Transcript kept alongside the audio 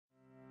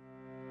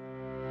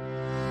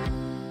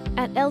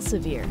At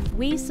Elsevier,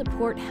 we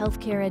support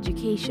healthcare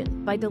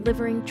education by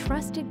delivering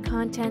trusted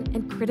content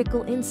and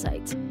critical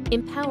insights,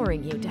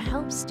 empowering you to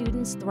help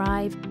students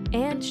thrive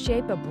and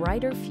shape a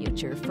brighter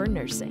future for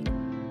nursing.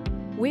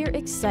 We're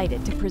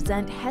excited to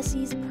present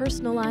HESI's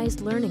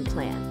Personalized Learning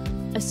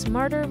Plan, a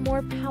smarter,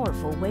 more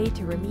powerful way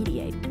to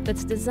remediate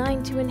that's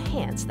designed to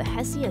enhance the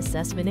HESI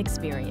assessment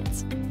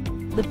experience.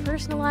 The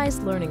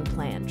Personalized Learning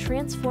Plan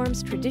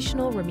transforms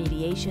traditional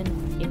remediation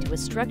into a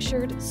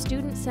structured,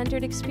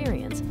 student-centered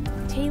experience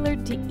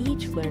tailored to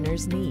each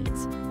learner's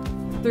needs.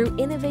 Through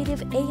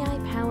innovative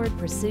AI-powered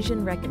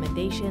precision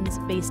recommendations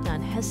based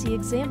on HESI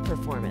exam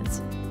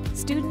performance,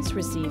 students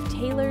receive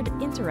tailored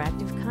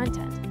interactive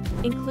content,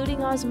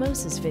 including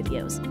osmosis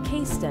videos,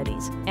 case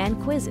studies, and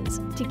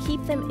quizzes to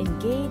keep them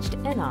engaged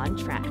and on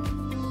track.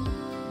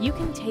 You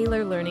can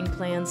tailor learning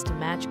plans to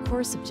match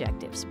course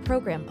objectives,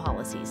 program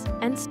policies,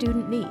 and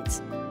student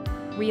needs.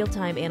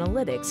 Real-time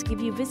analytics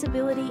give you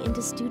visibility into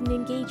student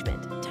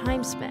engagement,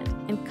 time spent,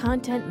 and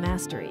content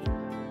mastery,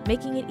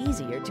 making it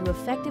easier to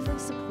effectively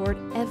support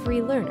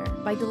every learner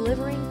by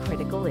delivering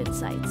critical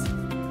insights.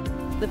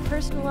 The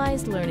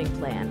Personalized Learning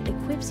Plan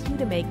equips you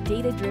to make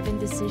data-driven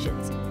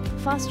decisions,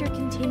 foster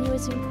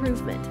continuous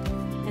improvement,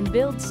 and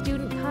build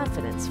student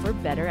confidence for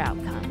better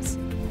outcomes.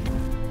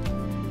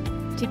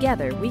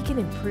 Together, we can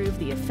improve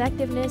the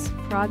effectiveness,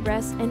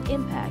 progress, and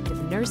impact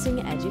of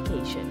nursing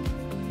education,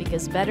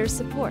 because better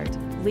support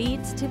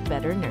leads to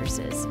better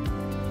nurses.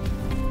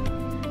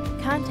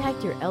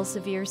 Contact your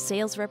Elsevier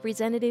sales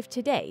representative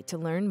today to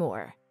learn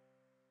more.